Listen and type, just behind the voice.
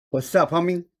What's up,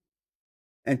 homie?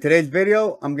 In today's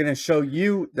video, I'm going to show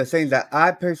you the settings that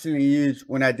I personally use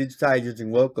when I digitize using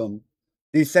Wilcom.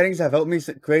 These settings have helped me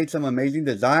create some amazing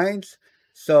designs,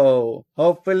 so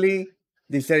hopefully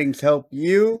these settings help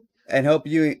you and help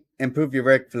you improve your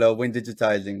workflow when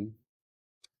digitizing.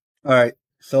 Alright,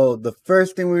 so the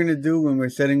first thing we're going to do when we're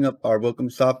setting up our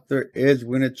Wilcom software is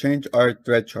we're going to change our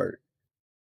thread chart.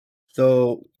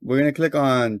 So we're going to click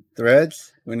on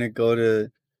threads, we're going to go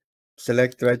to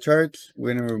select thread charts.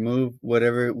 We're gonna remove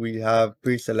whatever we have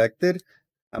pre-selected.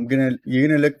 You're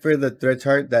gonna look for the thread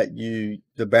chart that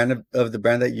the brand of the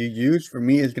brand that you use. For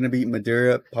me, it's gonna be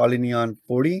Madeira Polyneon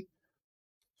 40.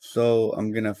 So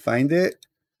I'm gonna find it.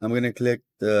 I'm gonna click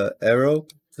the arrow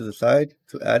to the side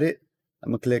to add it.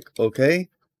 I'm gonna click OK.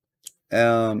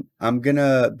 I'm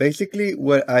gonna basically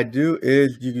what I do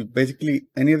is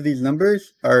any of these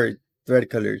numbers are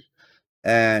thread colors,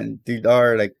 and these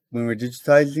are like when we're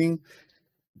digitizing.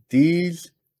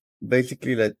 These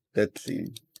basically let's see.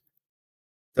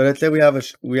 So let's say we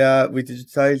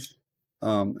digitize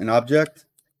an object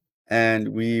and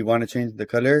we want to change the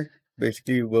color.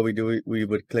 Basically what we do, we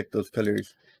would click those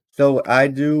colors. So what I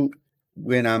do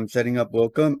when I'm setting up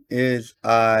Wilcom is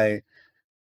I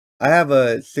have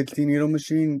a 16 needle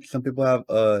machine. Some people have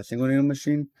a single needle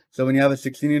machine. So when you have a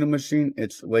 16 needle machine,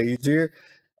 it's way easier.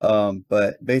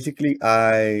 But basically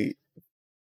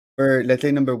for let's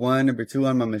say number 1, number 2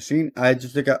 on my machine, I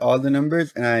just look at all the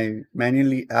numbers and I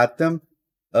manually add them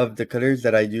of the colors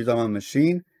that I use on my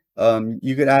machine.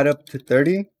 You could add up to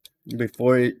 30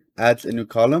 before it adds a new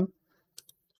column.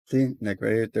 See, like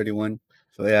right here, 31.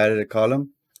 So I added a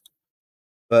column.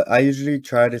 But I usually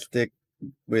try to stick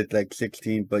with like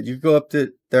 16, but you go up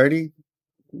to 30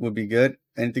 would be good.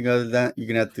 Anything other than that, you're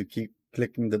gonna have to keep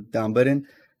clicking the down button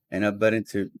and up button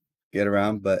to get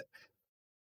around, but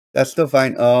that's still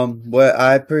fine. What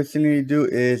I personally do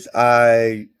is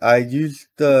I use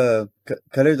the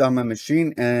colors on my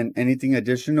machine, and anything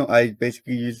additional, I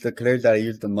basically use the colors that I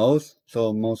use the most.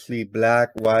 So mostly black,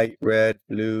 white, red,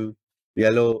 blue,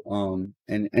 yellow,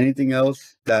 and anything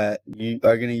else that you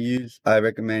are gonna use, I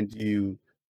recommend you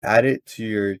add it to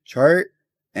your chart,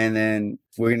 and then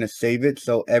we're gonna save it.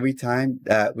 So every time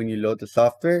that when you load the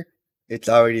software, it's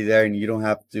already there, and you don't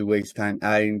have to waste time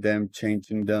adding them,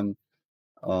 changing them.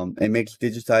 It makes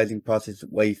digitizing process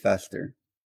way faster.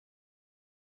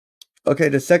 Okay,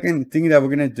 the second thing that we're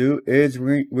gonna do is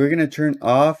we're gonna turn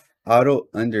off auto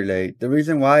underlay. The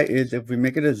reason why is if we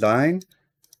make a design,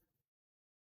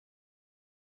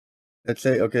 let's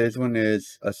say, okay, this one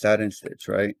is a satin stitch,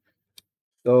 right?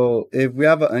 So if we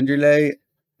have an underlay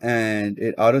and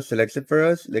it auto selects it for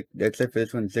us, like let's say for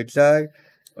this one zigzag,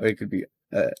 or it could be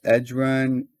edge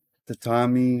run,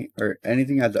 tatami, or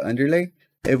anything as an underlay.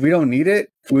 If we don't need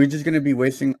it, we're just gonna be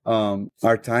wasting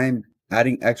our time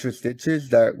adding extra stitches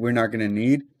that we're not gonna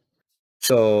need.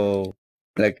 So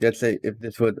like let's say if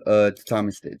this was a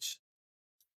tatami stitch.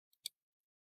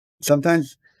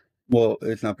 Sometimes, well,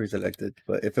 it's not pre-selected,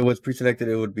 but if it was pre-selected,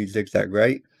 it would be zigzag,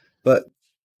 right? But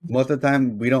most of the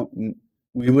time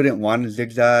we wouldn't want a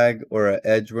zigzag or an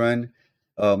edge run.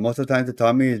 Most of the time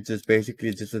tatami is just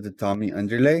basically just a tatami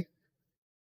underlay.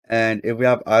 And if we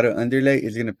have auto underlay,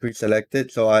 it's gonna pre-select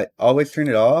it. So I always turn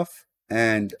it off,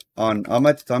 and on all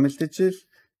my tatami stitches,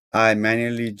 I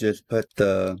manually just put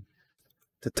the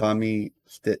tatami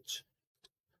stitch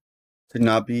to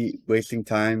not be wasting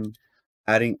time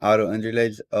adding auto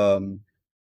underlays.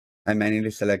 I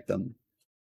manually select them.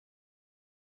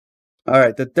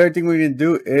 Alright, the third thing we're gonna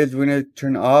do is we're gonna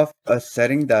turn off a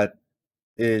setting that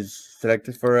is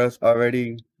selected for us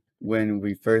already when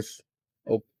we first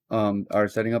are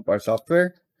setting up our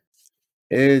software.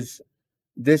 Is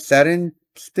this satin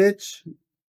stitch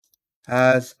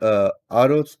has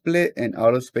auto split and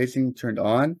auto spacing turned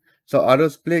on. So auto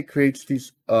split creates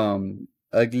these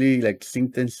ugly like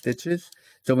synced in stitches.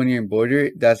 So when you embroider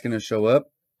it, that's gonna show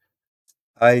up.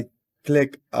 I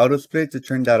click auto split to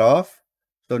turn that off.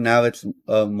 So now it's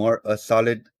more a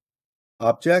solid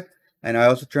object. And I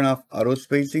also turn off auto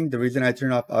spacing. The reason I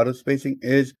turn off auto spacing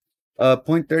is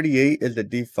 0.38 is the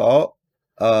default.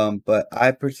 But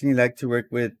I personally like to work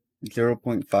with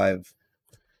 0.5.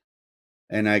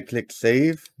 And I click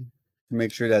save to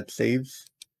make sure that saves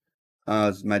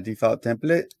as my default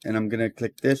template. And I'm gonna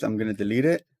click this, I'm gonna delete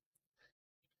it.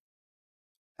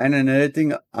 And another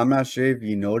thing, I'm not sure if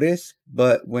you noticed,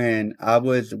 but when I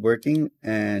was working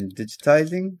and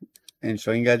digitizing and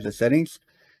showing you guys the settings,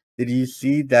 did you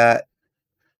see that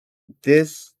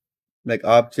this like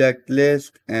object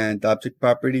list and object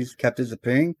properties kept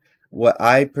disappearing? What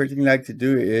I personally like to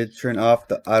do is turn off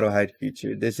the auto hide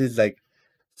feature. This is like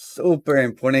super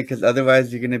important because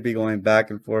otherwise you're gonna be going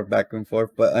back and forth, back and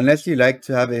forth. But unless you like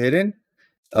to have it hidden,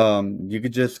 you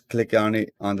could just click on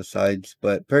it on the sides.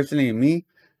 But personally, me,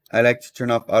 I like to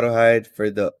turn off auto hide for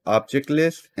the object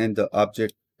list and the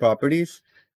object properties.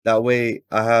 That way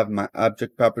I have my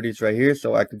object properties right here,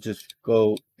 so I could just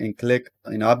go and click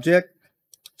an object,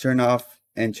 turn off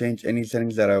and change any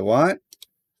settings that I want.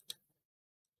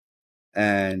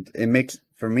 And it makes,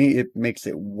 for me, it makes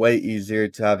it way easier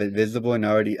to have it visible and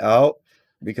already out,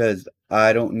 because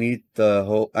I don't need the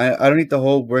whole I don't need the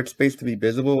whole workspace to be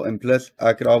visible. And plus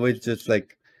I could always just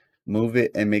like move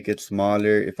it and make it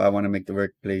smaller if I want to make the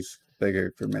workplace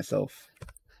bigger for myself.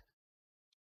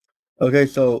 Okay,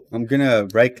 so I'm gonna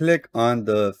right click on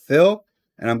the fill,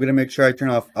 and I'm gonna make sure I turn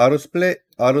off auto split,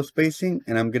 auto spacing,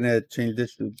 and I'm gonna change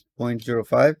this to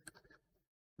 0.05.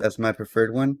 That's my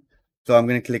preferred one. So I'm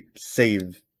gonna click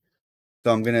save.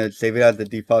 So I'm gonna save it as the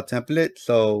default template.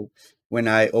 So when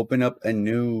I open up a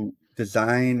new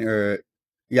design, or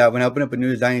yeah, when I open up a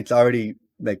new design, it's already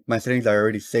like my settings are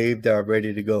already saved, they're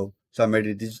ready to go. So I'm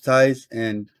ready to digitize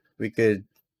and we could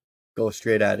go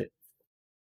straight at it.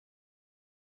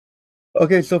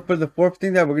 Okay, so for the fourth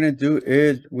thing that we're gonna do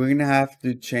is we're gonna have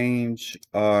to change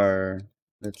our,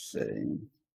 let's say,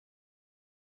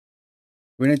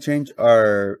 we're gonna change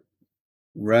our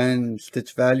run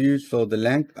stitch values. So the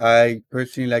length, I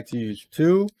personally like to use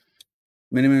 2,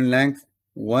 minimum length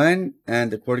 1,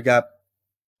 and the quarter gap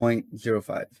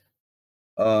 0.05.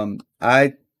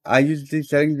 I use these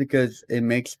settings because it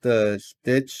makes the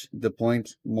stitch, the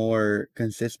points more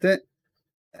consistent.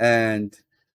 And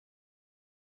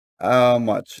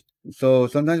watch. So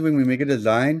sometimes when we make a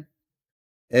design,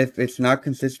 if it's not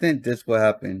consistent, this will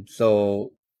happen.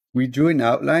 So we drew an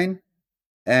outline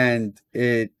and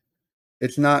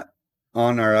it's not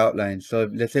on our outline. So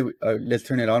let's say let's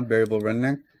turn it on, variable run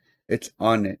length, it's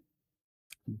on it.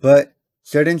 But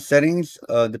certain settings,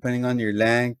 depending on your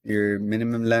length, your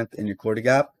minimum length, and your quarter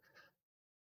gap,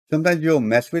 sometimes you'll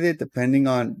mess with it depending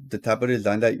on the type of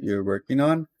design that you're working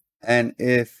on. And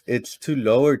if it's too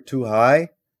low or too high,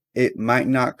 it might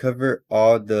not cover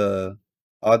all the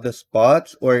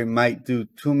spots, or it might do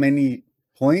too many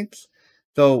points.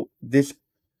 So this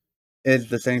is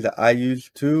the settings that I use: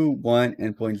 2, 1,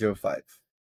 and 0.05.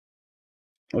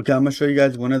 Okay, I'm gonna show you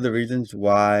guys one of the reasons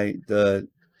why the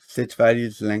stitch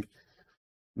values length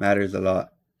matters a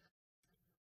lot.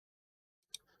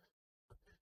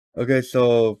 Okay,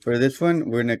 so for this one,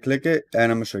 we're gonna click it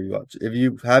and I'm gonna show you. Watch. If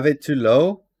you have it too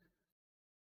low,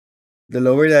 the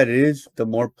lower that it is, the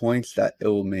more points that it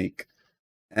will make.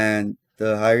 And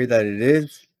the higher that it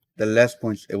is, the less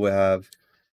points it will have.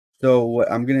 So what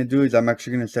I'm gonna do is I'm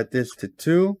actually gonna set this to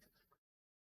 2,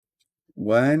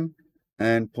 1,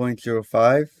 and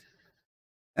 0.05.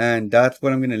 And that's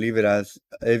what I'm gonna leave it as.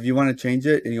 If you want to change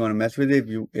it and you want to mess with it,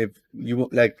 if you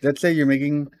like, let's say you're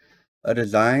making a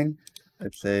design,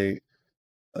 let's say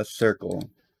a circle,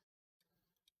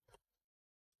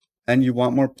 and you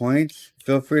want more points,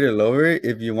 feel free to lower it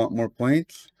if you want more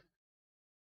points.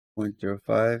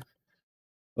 0.05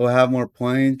 will have more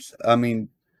points. I mean,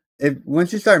 if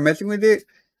once you start messing with it,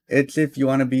 it's if you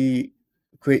want to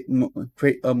create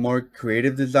a more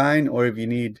creative design, or if you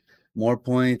need more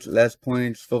points, less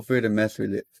points, feel free to mess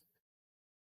with it.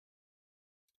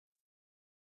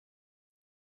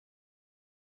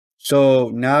 So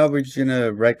now we're just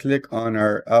gonna right click on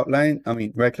our outline.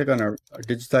 Right click on our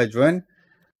digitize run.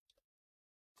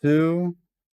 2,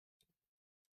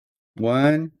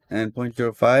 1, and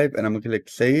 0.05, and I'm gonna click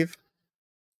save.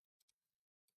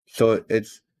 So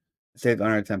it's saved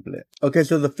on our template. Okay,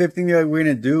 so the fifth thing that we're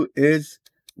gonna do is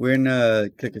we're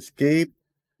gonna click escape,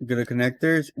 go to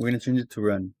connectors, we're gonna change it to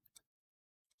run.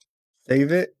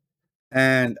 Save it.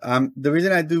 And the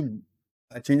reason I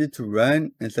change it to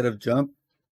run instead of jump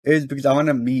is because I want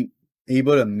to be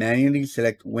able to manually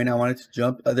select when I want it to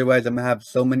jump. Otherwise, I'm gonna have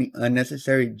so many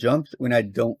unnecessary jumps when I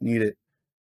don't need it.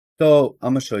 So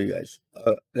I'm gonna show you guys.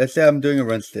 Let's say I'm doing a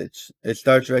run stitch. It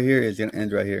starts right here, it's gonna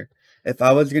end right here. If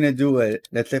I was gonna do it,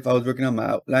 let's say if I was working on my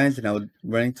outlines and I was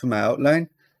running to my outline,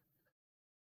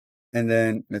 and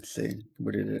then let's see,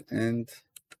 where did it end?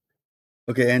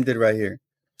 Okay, it ended right here.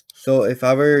 So if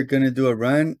I were gonna do a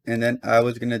run and then I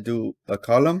was gonna do a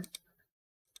column,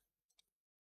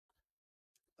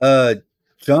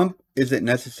 jump isn't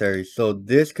necessary. So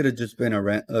this could have just been a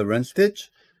run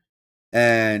stitch,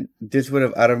 and this would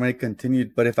have automatically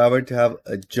continued. But if I were to have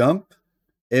a jump,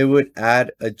 it would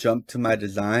add a jump to my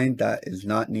design that is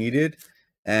not needed,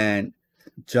 and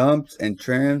jumps and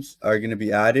trims are going to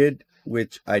be added,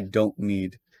 which I don't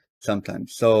need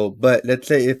sometimes. So, but let's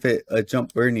say if a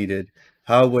jump were needed,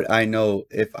 how would I know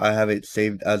if I have it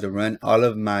saved as a run? All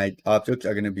of my objects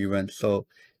are going to be run. So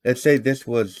let's say this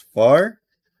was far.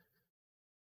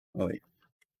 Oh, wait,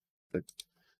 the,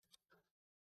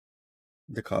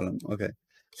 the column. Okay.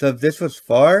 So if this was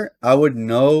far, I would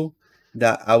know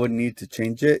that I would need to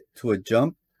change it to a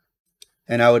jump,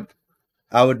 and I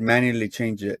would manually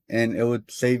change it, and it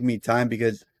would save me time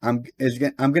because I'm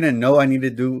gonna know I need to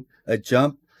do a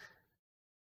jump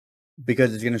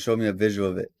because it's gonna show me a visual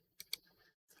of it.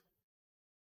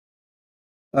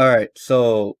 All right,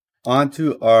 so on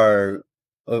to our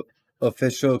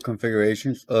official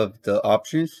configurations of the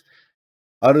options.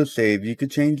 Autosave, you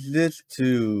could change this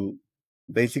to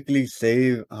basically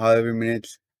save however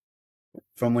minutes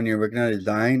from when you're working on a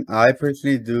design. I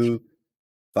personally do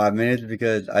 5 minutes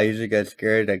because I usually get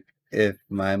scared like if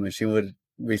my machine would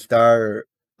restart or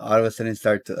all of a sudden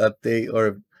start to update or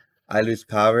if I lose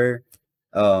power.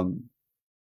 Um,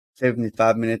 Save me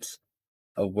 5 minutes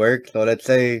of work. So let's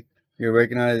say you're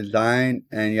working on a design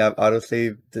and you have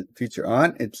autosave the feature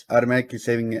on, it's automatically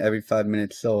saving it every 5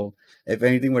 minutes. So if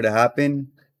anything were to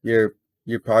happen, your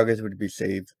progress would be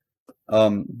saved.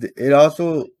 It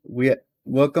also we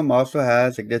Welcome also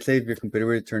has like let's say if your computer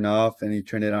were to turn off and you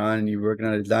turn it on and you're working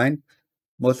on a design,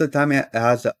 most of the time it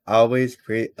has to always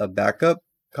create a backup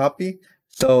copy.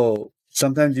 So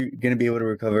sometimes you're gonna be able to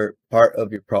recover part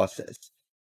of your process.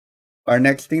 Our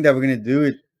next thing that we're gonna do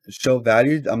is show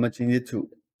values. I'm gonna change it to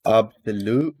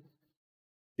absolute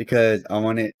because I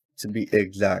want it to be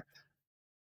exact.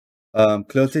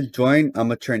 Closest join, I'm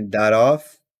gonna turn that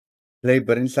off. Play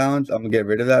button sounds, I'm gonna get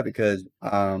rid of that because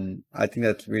I think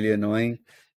that's really annoying.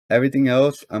 Everything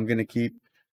else I'm gonna keep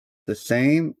the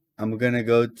same. I'm gonna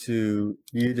go to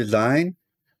view design,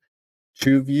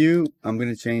 true view. I'm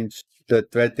gonna change the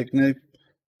thread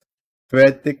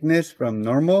thickness from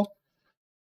normal.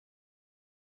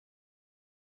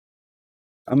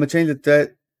 I'm gonna change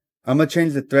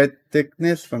the thread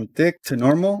thickness from thick to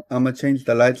normal. I'm gonna change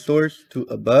the light source to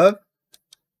above,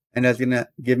 and that's gonna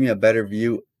give me a better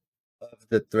view of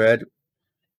the thread,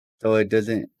 so it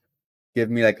doesn't give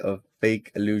me like a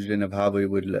fake illusion of how it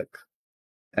would look.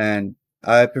 And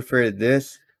I prefer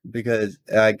this because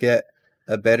I get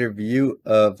a better view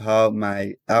of how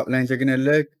my outlines are gonna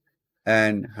look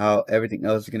and how everything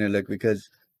else is gonna look. Because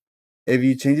if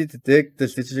you change it to thick, the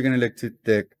stitches are gonna look too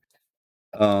thick.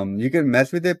 You can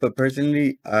mess with it, but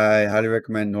personally, I highly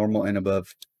recommend normal and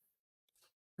above.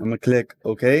 I'm gonna click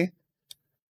OK.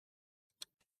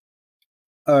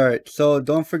 Alright, so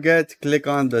don't forget to click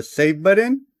on the save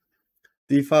button,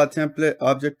 default template,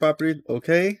 object properties,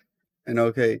 OK, and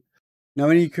OK. Now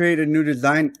when you create a new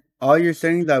design, all your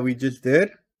settings that we just did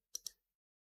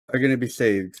are gonna be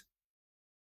saved.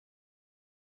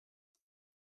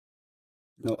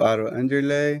 No auto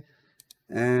underlay,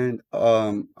 and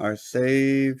our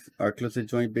closest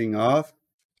joint being off.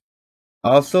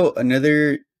 Also,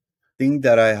 another thing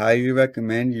that I highly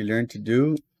recommend you learn to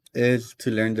do is to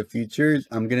learn the features.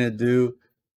 I'm gonna do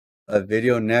a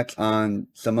video next on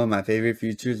some of my favorite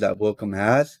features that Wilcom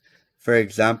has. For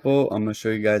example, I'm gonna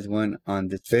show you guys one on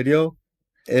this video.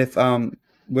 If I'm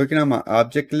working on my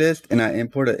object list and I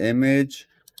import an image,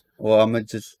 well, I'm gonna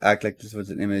just act like this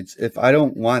was an image. If I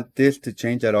don't want this to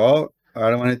change at all, or I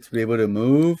don't want it to be able to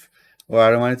move, or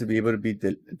I don't want it to be able to be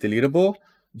deletable,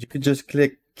 you could just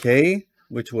click K,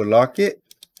 which will lock it,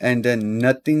 and then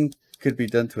nothing could be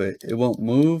done to it. It won't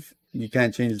move. You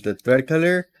can't change the thread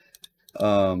color.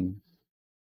 But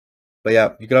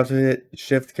yeah, you can also hit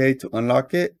Shift K to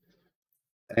unlock it,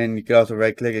 and you can also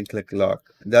right click and click lock.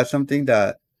 That's something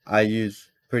that I use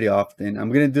pretty often.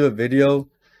 I'm gonna do a video.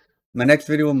 My next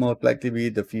video will most likely be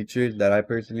the features that I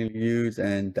personally use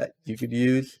and that you could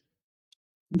use.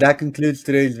 That concludes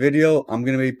today's video. I'm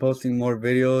gonna be posting more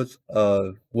videos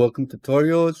of Welcome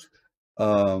tutorials.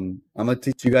 I'm gonna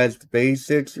teach you guys the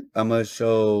basics. I'm gonna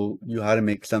show you how to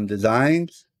make some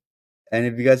designs. And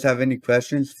if you guys have any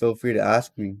questions, feel free to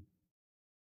ask me.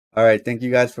 All right, thank you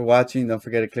guys for watching. Don't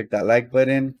forget to click that like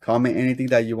button, comment anything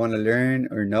that you want to learn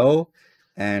or know,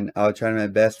 and I'll try my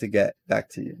best to get back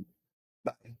to you.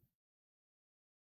 Bye.